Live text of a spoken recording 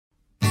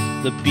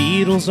The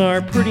Beatles are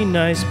a pretty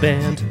nice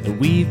band, and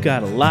we've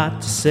got a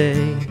lot to say.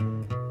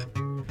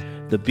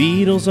 The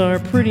Beatles are a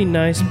pretty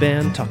nice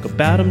band, talk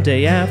about them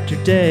day after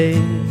day.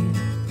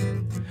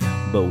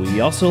 But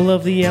we also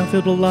love the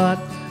outfield a lot,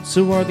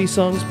 so are these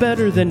songs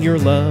better than your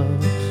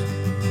love?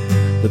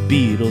 The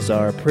Beatles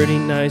are a pretty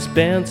nice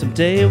band,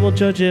 someday we'll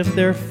judge if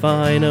they're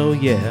fine, oh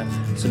yeah,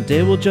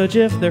 someday we'll judge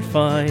if they're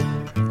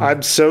fine.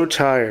 I'm so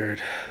tired.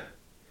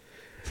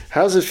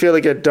 How's it feel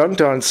to get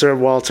dunked on, Sir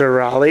Walter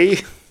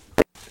Raleigh?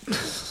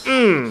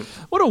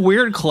 What a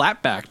weird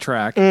clapback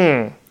track.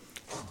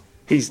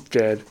 He's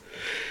dead.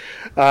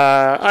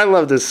 I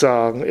love this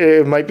song.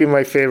 It might be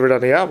my favorite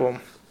on the album.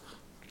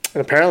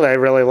 And apparently I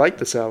really like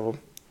this album.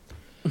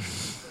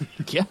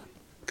 Yeah.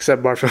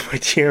 Except Martha My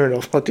Dear,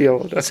 and I'll deal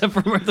with that. Except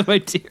for Martha My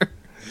Dear.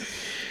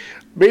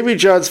 Maybe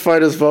John's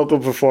finest vocal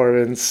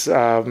performance.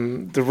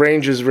 The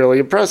range is really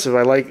impressive.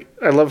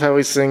 I love how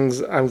he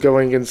sings "I'm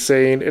Going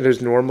Insane" in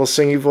his normal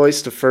singing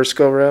voice the first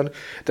go around,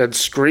 then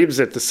screams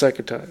it the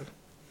second time.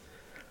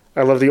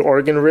 I love the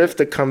organ riff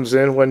that comes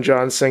in when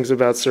John sings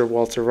about Sir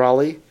Walter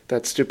Raleigh,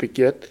 that stupid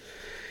git.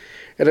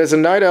 And as a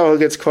night owl who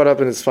gets caught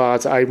up in his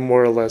thoughts, I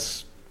more or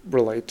less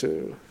relate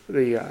to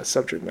the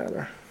subject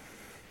matter.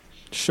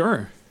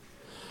 Sure.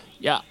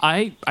 Yeah,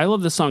 I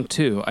love this song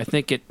too. I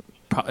think it,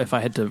 if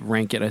I had to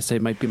rank it, I'd say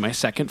it might be my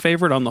second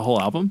favorite on the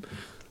whole album.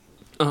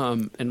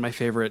 And my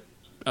favorite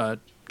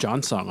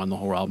John song on the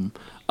whole album.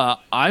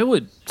 I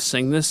would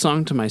sing this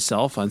song to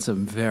myself on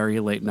some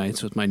very late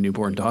nights with my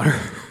newborn daughter.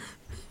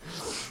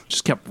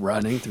 Just kept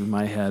running through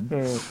my head.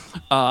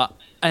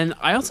 And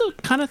I also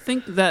kind of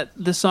think that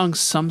this song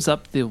sums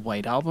up the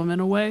White Album in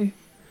a way.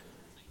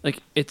 Like,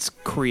 it's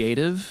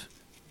creative,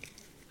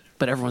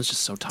 but everyone's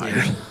just so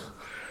tired.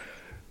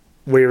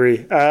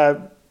 Weary.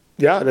 Yeah,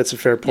 that's a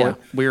fair point.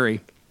 Yeah, weary.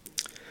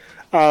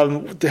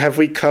 Have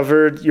we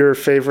covered your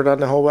favorite on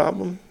the whole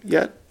album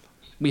yet?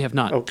 We have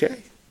not.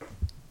 Okay.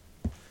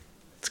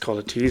 It's called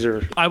a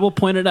teaser. I will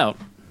point it out.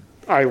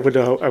 I would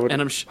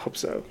And hope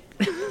so.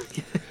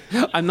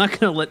 I'm not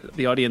going to let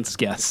the audience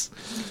guess.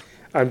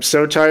 I'm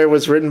So Tired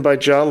was written by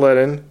John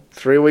Lennon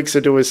 3 weeks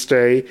into his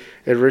stay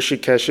in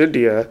Rishikesh,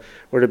 India,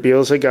 where the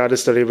Beatles had gone to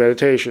study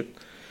meditation.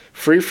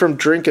 Free from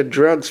drink and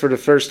drugs for the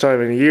first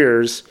time in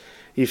years,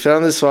 he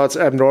found his thoughts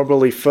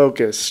abnormally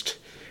focused,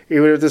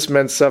 even if this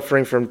meant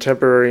suffering from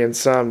temporary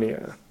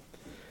insomnia.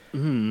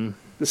 The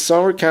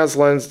song recounts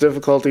Lennon's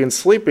difficulty in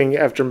sleeping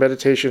after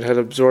meditation had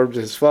absorbed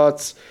his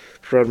thoughts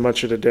throughout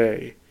much of the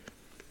day.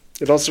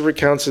 It also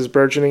recounts his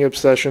burgeoning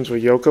obsessions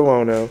with Yoko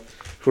Ono,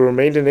 who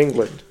remained in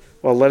England,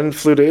 while Lennon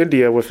flew to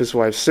India with his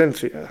wife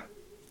Cynthia.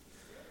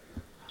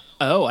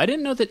 Oh, I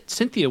didn't know that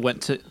Cynthia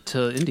went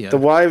to India. The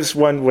wives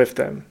went with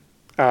them.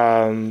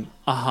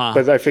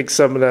 But I think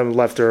some of them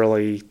left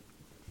early.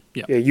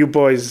 Yeah, you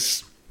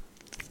boys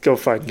go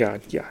find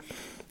God. Yeah.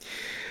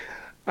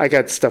 I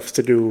got stuff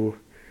to do.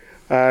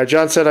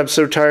 John said, "I'm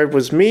so tired"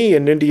 was me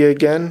in India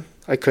again.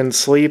 I couldn't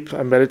sleep.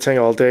 I'm meditating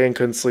all day and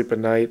couldn't sleep at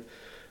night.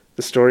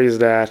 The story is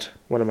that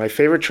one of my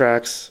favorite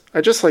tracks.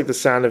 I just like the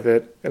sound of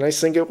it, and I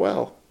sing it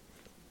well.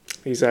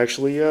 He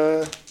actually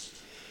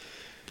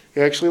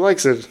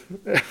likes it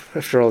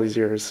after all these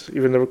years,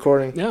 even the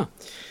recording. Yeah.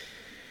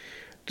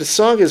 The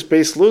song is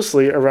based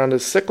loosely around a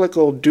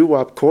cyclical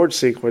doo-wop chord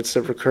sequence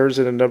that recurs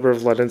in a number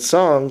of Lennon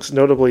songs,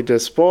 notably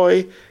 "This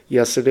Boy,"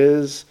 "Yes It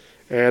Is,"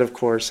 and of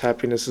course,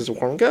 "Happiness Is a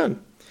Warm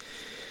Gun."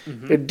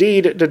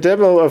 Indeed, the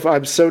demo of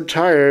 "I'm So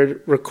Tired,"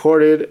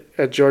 recorded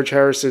at George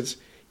Harrison's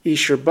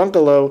Esher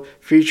Bungalow,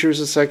 features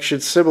a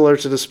section similar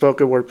to the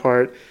spoken word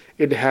part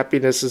in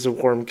 "Happiness Is a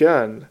Warm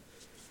Gun."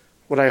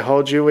 When I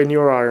hold you in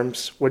your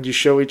arms, when you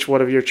show each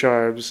one of your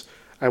charms,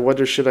 I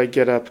wonder should I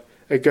get up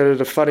and go to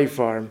the funny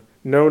farm?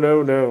 No,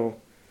 no, no.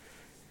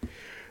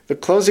 The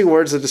closing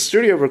words of the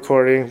studio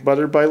recording,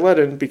 muttered by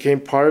Lennon,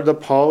 became part of the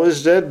Paul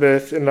is Dead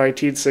myth in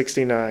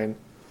 1969.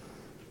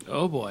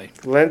 Oh boy.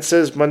 Len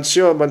says,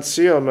 "Monsieur,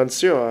 monsieur,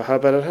 monsieur, how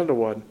about another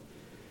one?"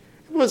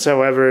 It was,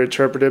 however,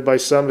 interpreted by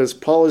some as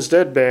Paul is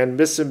Dead band,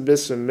 miss him,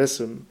 miss him, miss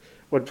him,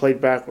 when played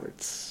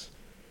backwards.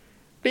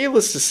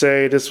 Needless to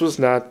say, this was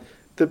not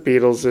the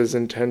Beatles'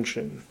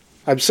 intention.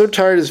 "I'm So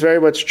Tired" is very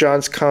much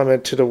John's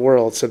comment to the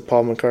world, said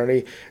Paul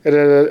McCartney.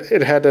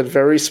 It had a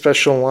very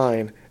special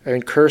line,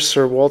 and cursed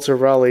Sir Walter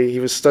Raleigh, he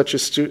was such a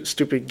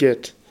stupid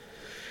git.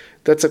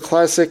 That's a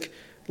classic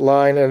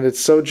line, and it's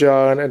so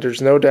John, and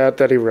there's no doubt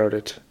that he wrote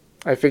it.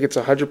 I think it's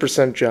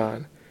 100%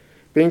 John.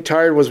 Being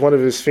tired was one of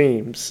his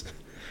themes.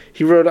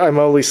 He wrote "I'm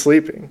only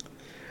sleeping."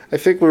 I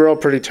think we were all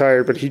pretty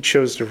tired, but he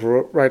chose to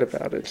write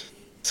about it.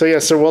 So yeah,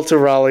 Sir Walter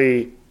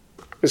Raleigh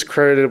is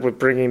credited with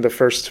bringing the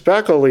first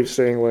tobacco leaves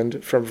to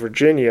England from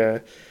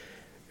Virginia,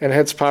 and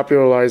hence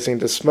popularizing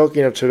the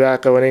smoking of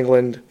tobacco in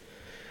England.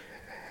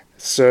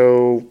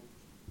 So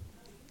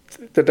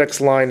the next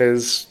line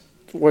is,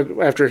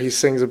 after he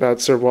sings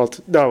about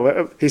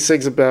he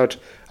sings about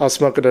 "I'll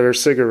smoke another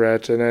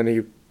cigarette," and then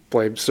he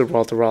blames Sir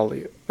Walter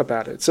Raleigh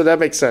about it. So that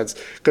makes sense,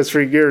 because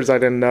for years I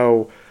didn't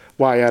know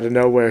why out of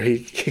nowhere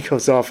he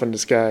goes off on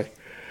this guy.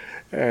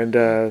 And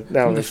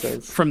now it makes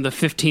sense. From the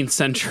 15th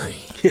century.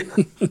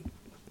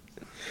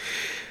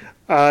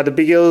 The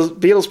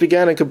Beatles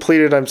began and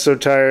completed I'm So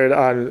Tired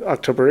on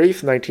October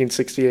 8th,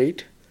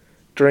 1968,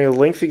 during a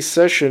lengthy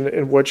session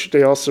in which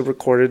they also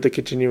recorded the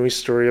continuing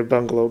story of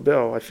Bungalow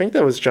Bill. I think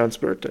that was John's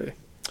birthday.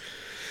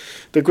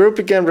 The group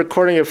began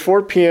recording at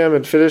 4 p.m.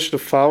 and finished the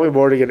following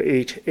morning at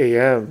 8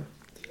 a.m.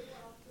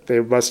 They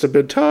must have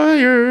been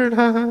tired,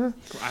 huh?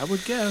 I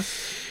would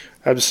guess.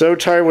 I'm So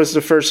Tired was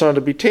the first song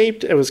to be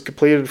taped and was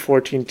completed in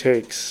 14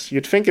 takes.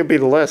 You'd think it'd be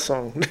the last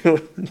song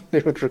they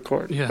would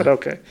record, but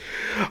okay.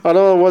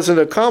 Although it wasn't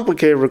a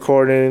complicated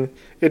recording,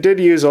 it did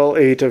use all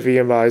 8 of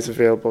EMI's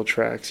available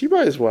tracks. You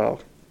might as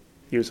well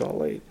use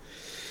all 8.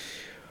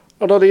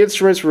 Although the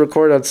instruments were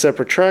recorded on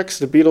separate tracks,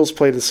 the Beatles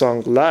played the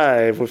song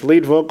live with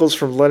lead vocals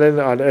from Lennon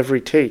on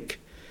every take.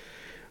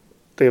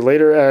 They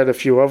later added a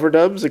few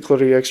overdubs,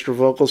 including extra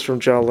vocals from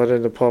John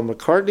Lennon and Paul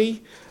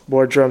McCartney,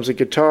 more drums and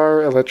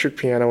guitar, electric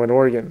piano, and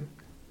organ.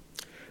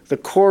 The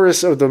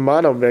chorus of the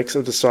mono mix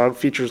of the song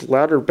features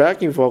louder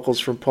backing vocals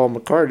from Paul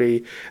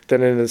McCartney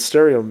than in the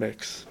stereo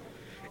mix.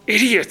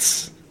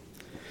 Idiots!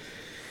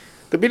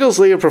 The Beatles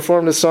later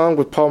performed the song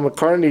with Paul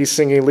McCartney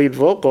singing lead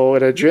vocal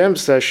at a jam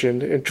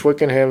session in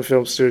Twickenham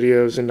Film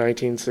Studios in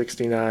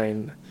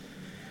 1969.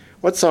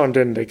 What song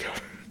didn't they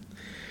cover?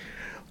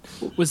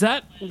 Was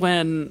that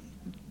when...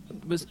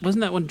 Wasn't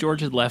that when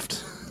George had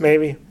left?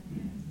 Maybe.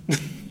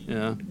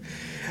 Yeah.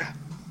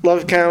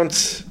 Love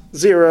count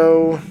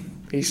 0.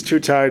 He's too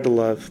tired to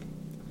love.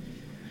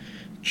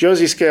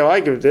 Josie scale, I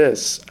give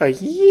this a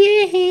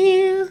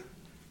yeah.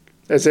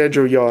 As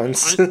Andrew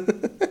yawns.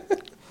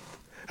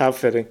 How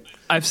fitting.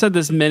 I've said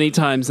this many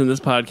times in this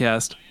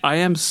podcast. I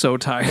am so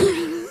tired.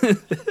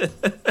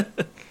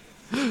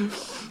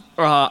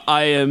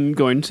 I am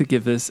going to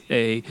give this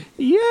a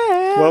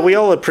yeah. Well, we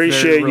all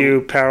appreciate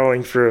you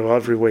powering through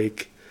every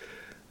week.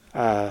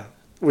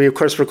 We, of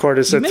course, record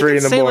this at 3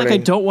 in the morning. Like I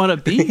don't want to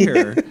be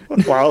here.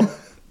 Well,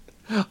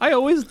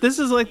 this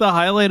is like the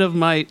highlight of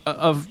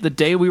of the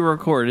day we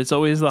record. It's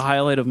always the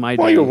highlight of my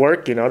day. While you're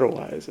working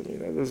otherwise. I mean,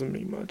 that doesn't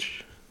mean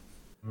much.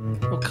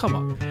 Well, come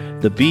on.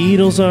 The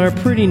Beatles are a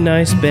pretty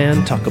nice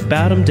band, talk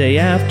about them day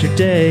after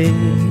day.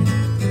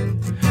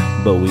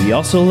 But we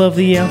also love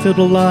the outfield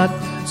a lot,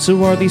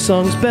 so are these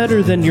songs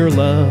better than your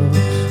love?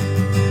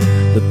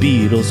 The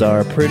Beatles are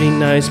a pretty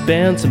nice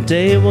band,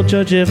 someday we'll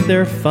judge if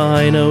they're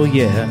fine, oh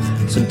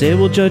yeah, someday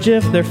we'll judge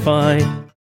if they're fine.